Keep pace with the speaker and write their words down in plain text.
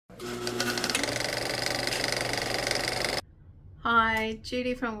Hi,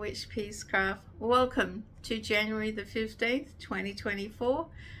 Judy from Witchpeace Craft. Welcome to January the 15th, 2024,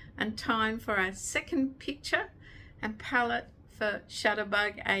 and time for our second picture and palette for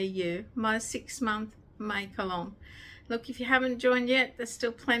Shutterbug AU, my 6-month make-along. Look, if you haven't joined yet, there's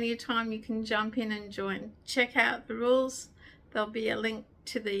still plenty of time. You can jump in and join. Check out the rules. There'll be a link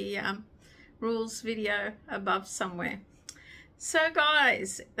to the rules video above somewhere. So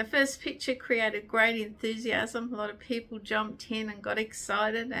guys, the first picture created great enthusiasm. A lot of people jumped in and got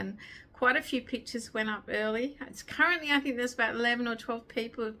excited, and quite a few pictures went up early. It's currently, I think there's about 11 or 12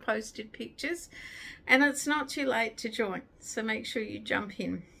 people who've posted pictures, and it's not too late to join, so make sure you jump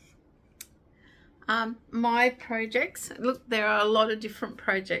in. My projects, look, there are a lot of different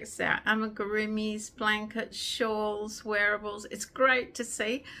projects there. Amigurumis, blankets, shawls, wearables. It's great to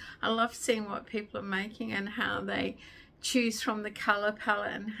see. I love seeing what people are making and how they choose from the color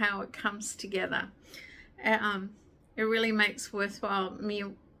palette and how it comes together. It really makes worthwhile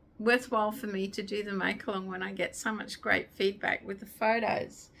for me to do the make along when I get so much great feedback with the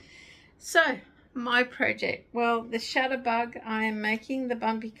photos. So my project, well, the Shutterbug, I am making the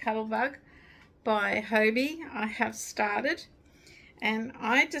Bumpy Cuddlebug by Hobie. I have started, and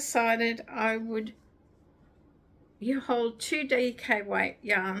I decided I would hold 2 DK weight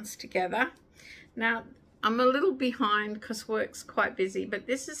yarns together. Now I'm a little behind because work's quite busy, but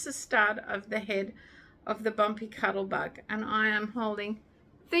this is the start of the head of the Bumpy Cuddlebug, and I am holding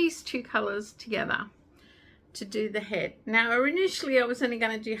these 2 colors together to do the head. Now initially I was only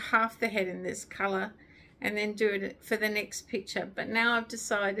going to do half the head in this color and then do it for the next picture, but now I've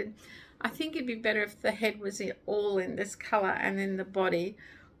decided I think it'd be better if the head was all in this color and then the body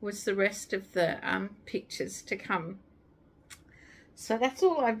was the rest of the pictures to come. So that's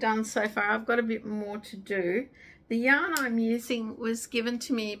all I've done so far. I've got a bit more to do. The yarn I'm using was given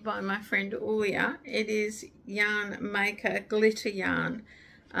to me by my friend Ulia. It is Yarn Maker glitter yarn,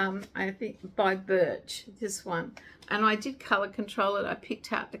 I think by Birch, this one. And I did color control it. I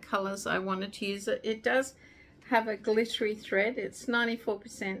picked out the colors I wanted to use. It does have a glittery thread. It's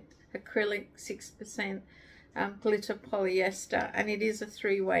 94% acrylic, 6% glitter polyester, and it is a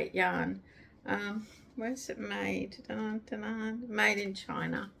 3-weight yarn. Where's it made? Made in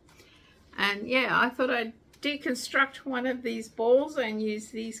China. And yeah, I thought I'd deconstruct one of these balls and use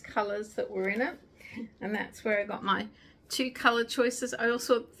these colors that were in it, and that's where I got my 2 color choices. I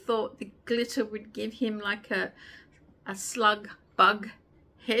also thought the glitter would give him like a slug bug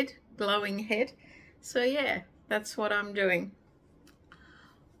head, glowing head. So yeah, that's what I'm doing.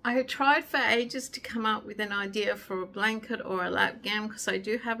 I had tried for ages to come up with an idea for a blanket or a lap gown, because I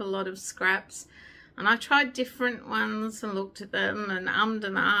do have a lot of scraps, and I tried different ones and looked at them and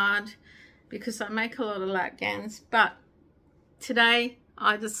and ahed, because I make a lot of lap gowns. But today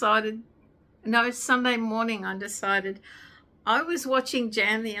I decided, no, Sunday morning I decided, I was watching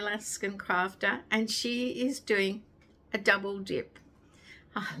Jan the Alaskan Crafter, and she is doing a double dip.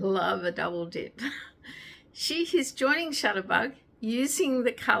 I love a double dip. She is joining Shutterbug, using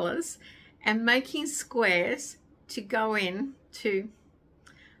the colors and making squares to go in to,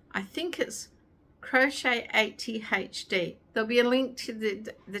 I think it's Crochet 80 HD. There'll be a link to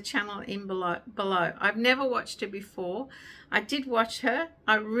the channel in below. I've never watched her before. I did watch her.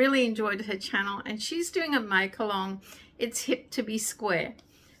 I really enjoyed her channel, and she's doing a make along. It's hip to be square,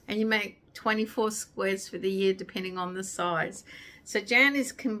 and you make 24 squares for the year depending on the size. So Jan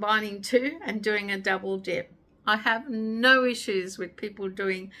is combining 2 and doing a double dip. I have no issues with people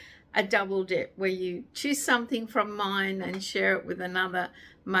doing a double dip where you choose something from mine and share it with another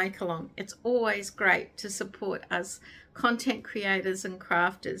make along. It's always great to support us content creators and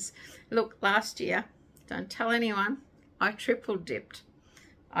crafters. Look, last year, don't tell anyone, I triple dipped.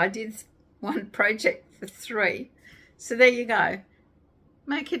 I did one project for 3. So there you go.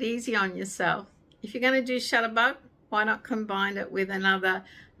 Make it easy on yourself. If you're going to do Shutterbug, why not combine it with another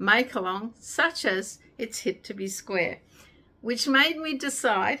make along, such as It's Hip to Be Square, which made me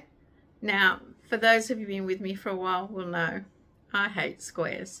decide. Now, for those of you who've been with me for a while will know I hate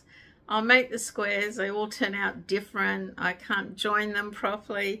squares. I'll make the squares, they all turn out different, I can't join them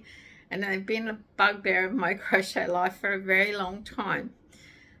properly, and they've been a bugbear of my crochet life for a very long time.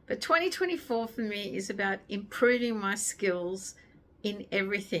 But 2024 for me is about improving my skills in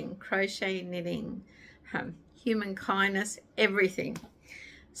everything, crochet, knitting, human kindness, everything.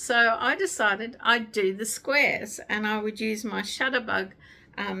 So I decided I'd do the squares, and I would use my Shutterbug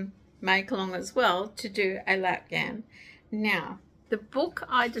make along as well to do a lap gown. Now, the book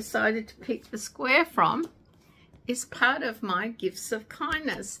I decided to pick the square from is part of my gifts of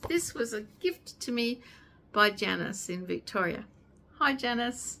kindness. This was a gift to me by Janice in Victoria. Hi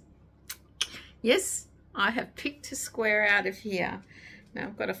Janice. Yes, I have picked a square out of here. Now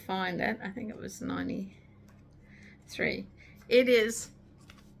I've got to find it. I think it was 93. It is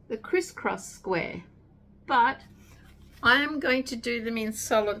the crisscross square, but I am going to do them in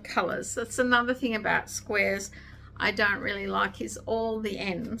solid colors. That's another thing about squares I don't really like, is all the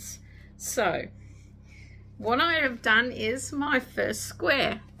ends. So what I have done is my first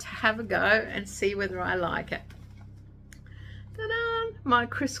square to have a go and see whether I like it. Ta-da! My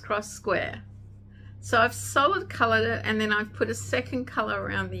crisscross square. So I've solid colored it, and then I've put a second color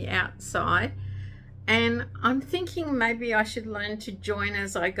around the outside, and I'm thinking maybe I should learn to join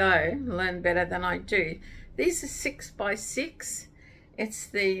as I go, learn better than I do. These are 6 by 6. It's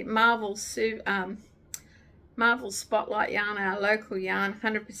the Marvel Spotlight yarn, our local yarn,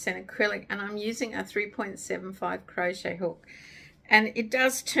 100% acrylic, and I'm using a 3.75 crochet hook, and it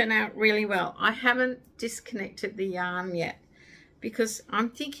does turn out really well. I haven't disconnected the yarn yet because I'm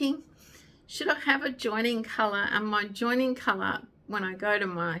thinking, should I have a joining color? And my joining color, when I go to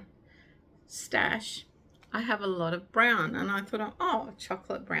my stash, I have a lot of brown, and I thought, oh,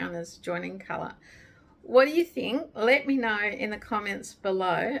 chocolate brown is joining color. What do you think? Let me know in the comments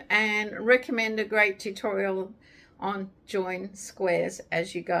below, and recommend a great tutorial on join squares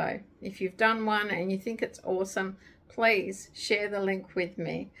as you go. If you've done one and you think it's awesome, please share the link with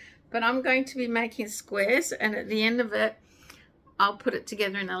me. But I'm going to be making squares, and at the end of it, I'll put it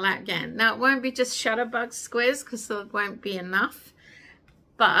together in a lapgan. Now, it won't be just shutterbug squares because there won't be enough,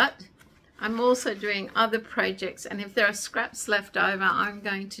 but I'm also doing other projects, and if there are scraps left over, I'm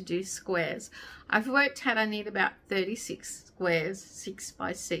going to do squares. I've worked out I need about 36 squares, 6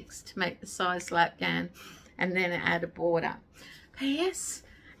 by 6, to make the size lapgan, and then add a border. Yes,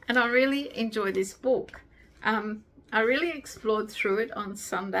 and I really enjoy this book. I really explored through it on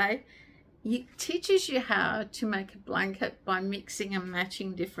Sunday. It teaches you how to make a blanket by mixing and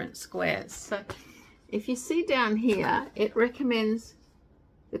matching different squares. So if you see down here, it recommends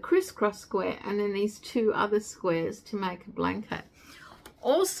the crisscross square and then these 2 other squares to make a blanket.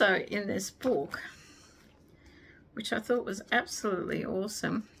 Also in this book, which I thought was absolutely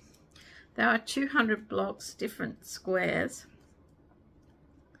awesome, there are 200 blocks, different squares.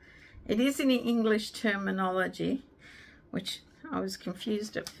 It is in English terminology, which I was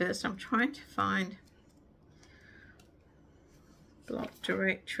confused at first. I'm trying to find block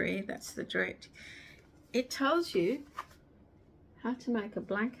directory. That's the direct. It tells you how to make a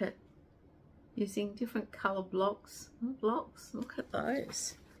blanket using different color blocks. Look at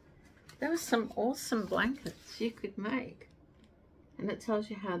those. There were some awesome blankets you could make, and it tells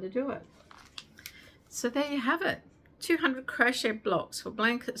you how to do it. So there you have it. 200 crochet blocks for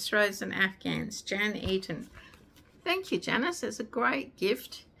blankets, throws and afghans. Jan Eaton. Thank you, Janice. It's a great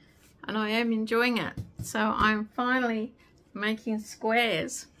gift, and I am enjoying it. So I'm finally making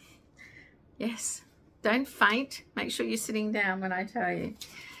squares. Yes, don't faint. Make sure you're sitting down when I tell you.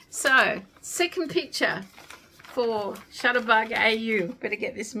 So, second picture for Shutterbug AU. Better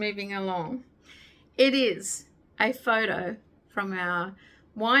get this moving along. It is a photo from our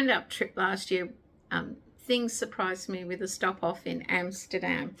wind-up trip last year. Things surprised me with a stop off in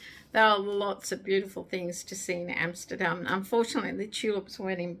Amsterdam. There are lots of beautiful things to see in Amsterdam. Unfortunately, the tulips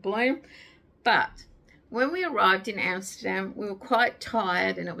weren't in bloom, but when we arrived in Amsterdam, we were quite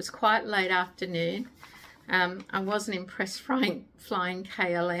tired and it was quite late afternoon. I wasn't impressed flying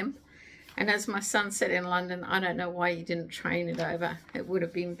KLM. And as my son said in London, I don't know why you didn't train it over. It would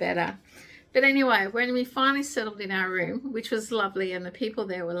have been better. But anyway, when we finally settled in our room, which was lovely and the people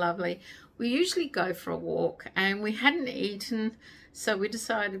there were lovely, we usually go for a walk, and we hadn't eaten, so we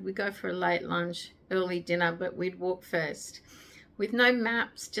decided we'd go for a late lunch, early dinner, but we'd walk first. With no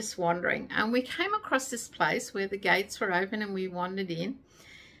maps, just wandering. And we came across this place where the gates were open and we wandered in.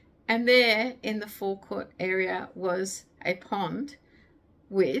 And there in the forecourt area was a pond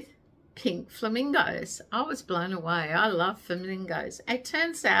with pink flamingos. I was blown away. I love flamingos. It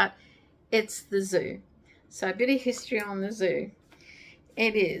turns out it's the zoo. So a bit of history on the zoo.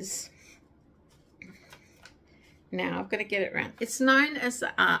 It is, now I've got to get it right. It's known as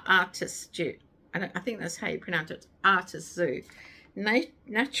the Artist Zoo. I think that's how you pronounce it. Artist Zoo.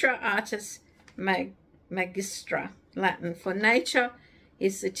 Natura Artis Magistra, Latin for nature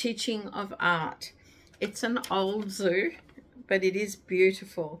is the teaching of art. It's an old zoo, but it is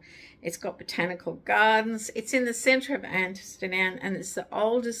beautiful. It's got botanical gardens. It's in the center of Amsterdam, and it's the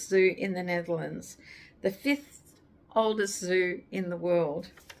oldest zoo in the Netherlands, the 5th oldest zoo in the world.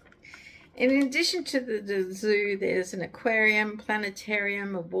 And in addition to the zoo, there's an aquarium,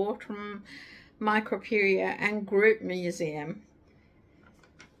 planetarium, a waterroom, microperia, and group museum.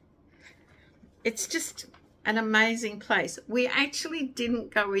 It's just an amazing place. We actually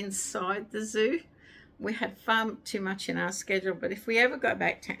didn't go inside the zoo. We had far too much in our schedule, but if we ever go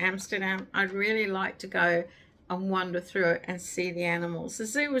back to Amsterdam, I'd really like to go and wander through it and see the animals. The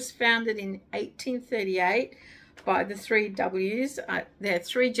zoo was founded in 1838 by the three W's. There are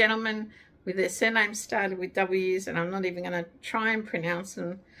three gentlemen with their surnames started with W's, and I'm not even going to try and pronounce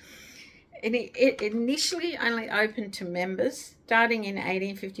them. It initially only opened to members. Starting in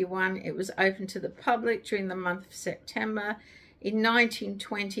 1851, it was open to the public during the month of September. In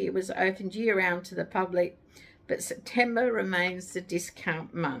 1920, it was opened year-round to the public, but September remains the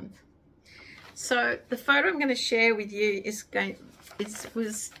discount month. So the photo I'm going to share with you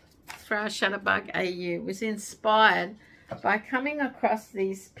was for our Shutterbug AU. Was inspired by coming across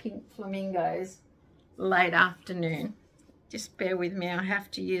these pink flamingos late afternoon. Just bear with me, I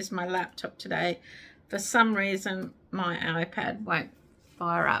have to use my laptop today. For some reason, my iPad won't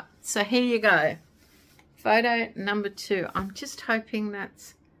fire up. So here you go. Photo number 2. I'm just hoping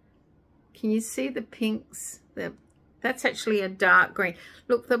that's... Can you see the pinks? That's actually a dark green.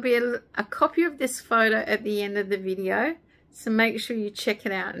 Look, there'll be a copy of this photo at the end of the video. So make sure you check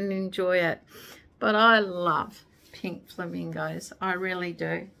it out and enjoy it. But I love pink flamingos. I really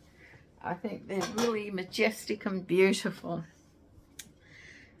do. I think they're really majestic and beautiful.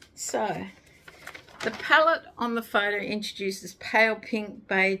 So, the palette on the photo introduces pale pink,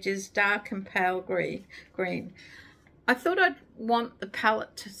 beiges, dark and pale green. I thought I'd want the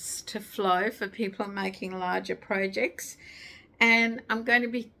palette to flow for people making larger projects. And I'm going to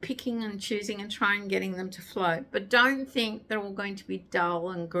be picking and choosing and trying getting them to flow. But don't think they're all going to be dull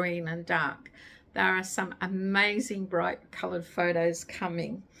and green and dark. There are some amazing bright coloured photos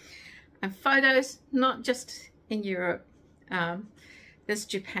coming. And photos, not just in Europe, there's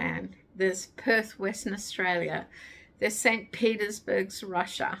Japan, there's Perth, Western Australia, there's St. Petersburg's,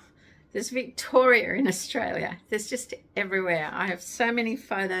 Russia, there's Victoria in Australia, there's just everywhere. I have so many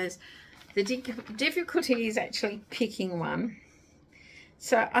photos. The difficulty is actually picking one.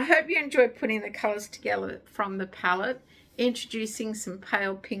 So I hope you enjoyed putting the colours together from the palette, introducing some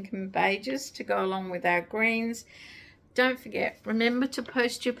pale pink and beiges to go along with our greens. Don't forget, remember to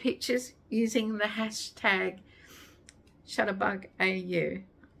post your pictures using the hashtag ShutterBugAU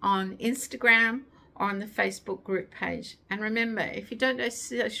on Instagram or on the Facebook group page. And remember, if you don't know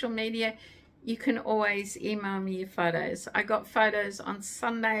social media, you can always email me your photos. I got photos on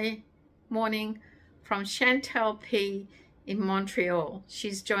Sunday morning from Chantel P in Montreal.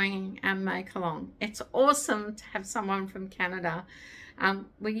 She's joining our Make Along. It's awesome to have someone from Canada.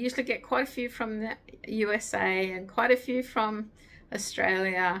 We usually get quite a few from the USA and quite a few from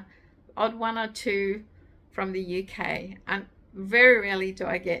Australia, odd one or two from the UK, and very rarely do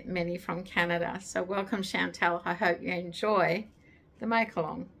I get many from Canada. So welcome, Chantel. I hope you enjoy the Make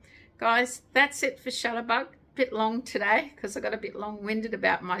Along. Guys, that's it for Shutterbug. Bit long today because I got a bit long-winded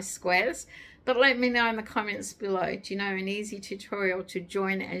about my squares, but let me know in the comments below. Do you know an easy tutorial to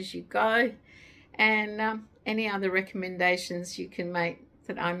join as you go? And any other recommendations you can make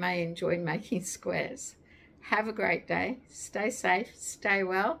that I may enjoy making squares. Have a great day, stay safe, stay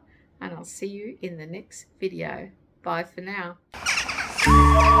well, and I'll see you in the next video. Bye for now.